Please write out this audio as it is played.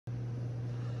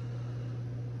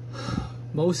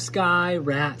Mosky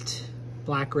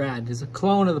Black Rat. It's a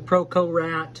clone of the Proco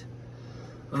Rat.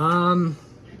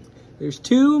 There's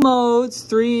 2 modes,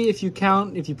 3 if you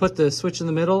put the switch in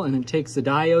the middle and it takes the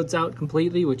diodes out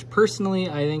completely, which personally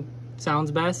I think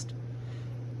sounds best.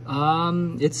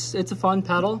 It's a fun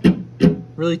pedal,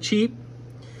 really cheap.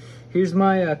 Here's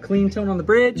my clean tone on the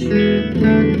bridge.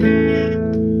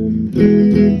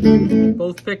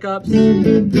 Both pickups,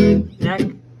 neck.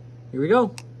 Here we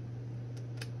go.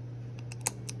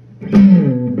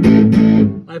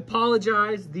 I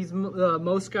apologize, these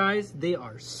most guys, they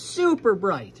are super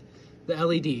bright, the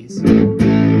LEDs.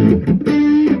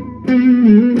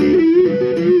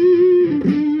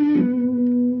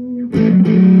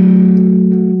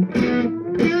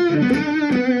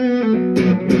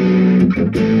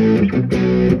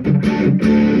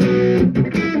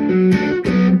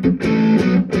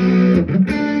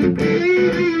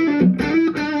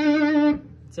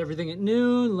 It's everything at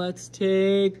noon. Let's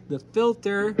take the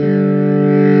filter. The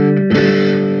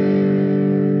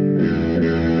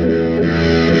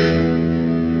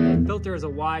filter is a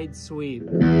wide sweep.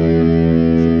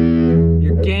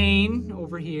 Your gain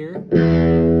over here.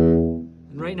 And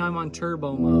right now I'm on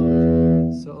turbo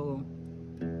mode. So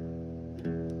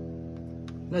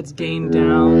let's gain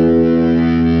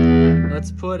down.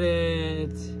 Let's put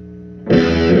it.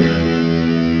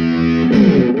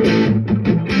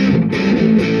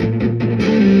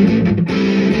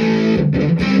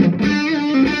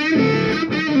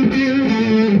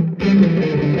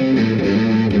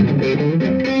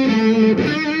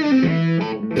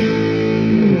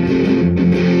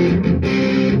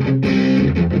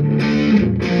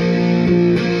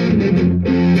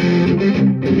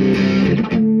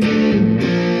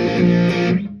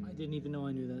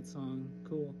 Song.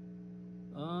 Cool.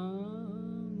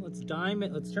 Let's dime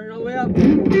it. Let's turn it all the way up.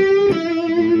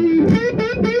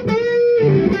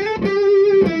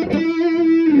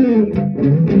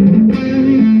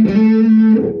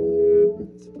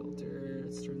 Let's filter.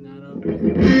 Let's turn that up.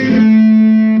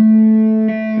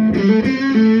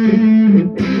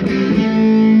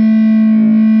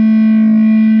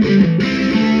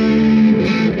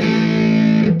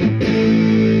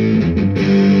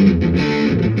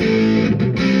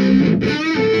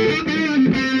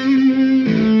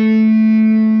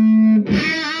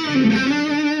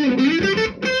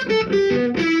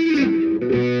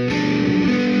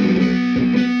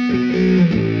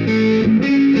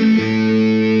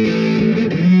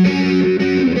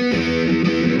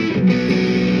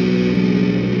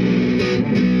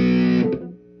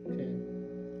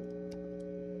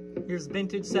 Here's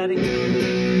vintage setting.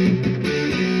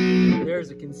 There's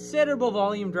a considerable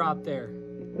volume drop there.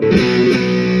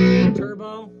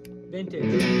 Turbo, vintage.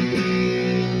 Let's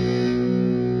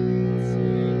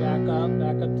see, back up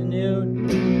to noon.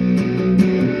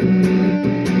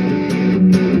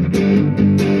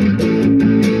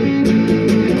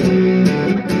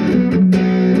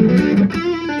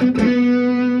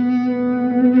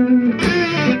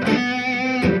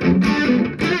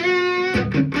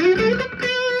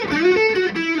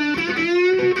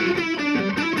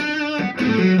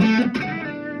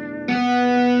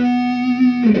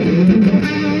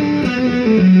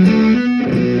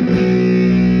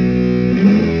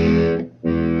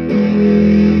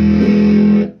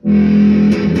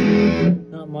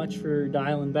 Not much for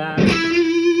dialing back.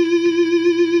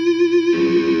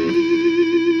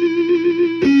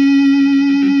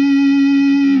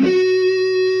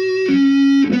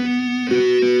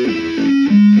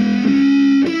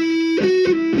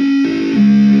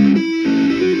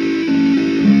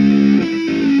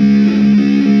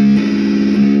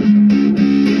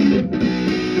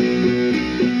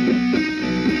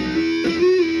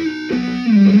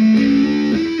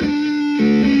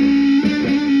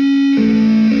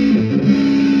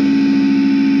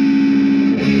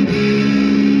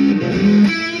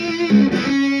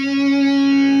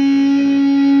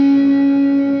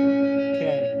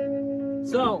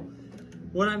 So,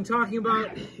 what I'm talking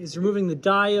about is removing the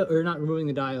diode, or not removing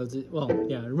the diodes, well,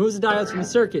 yeah, it removes the diodes from the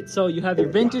circuit. So you have your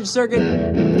vintage circuit,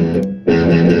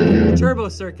 your turbo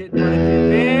circuit, but if you're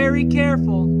very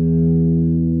careful,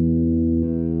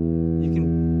 you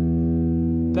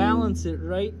can balance it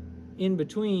right in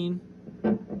between.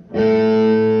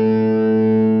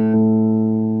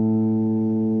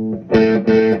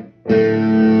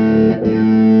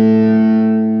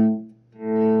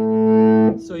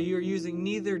 So you're using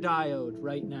neither diode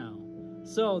right now.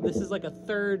 So this is like a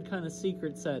third kind of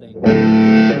secret setting.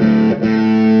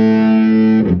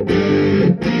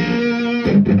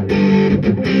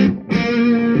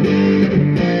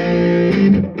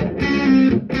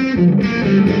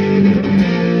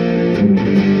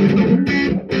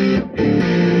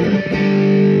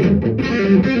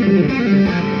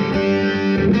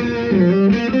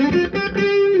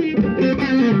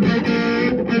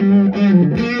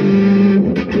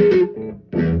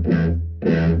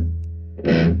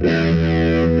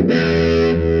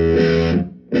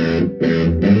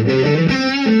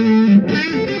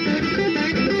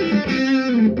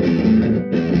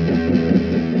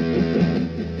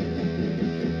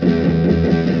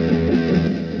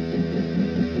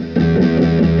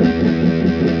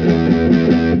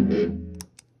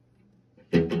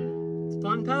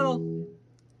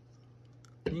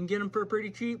 get them for pretty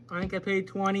cheap. I think I paid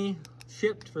 $20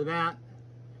 shipped for that.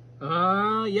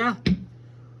 Yeah.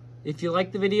 If you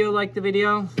like the video, like the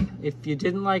video. If you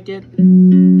didn't like it,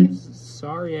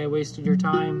 sorry I wasted your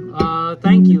time.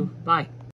 Thank you. Bye.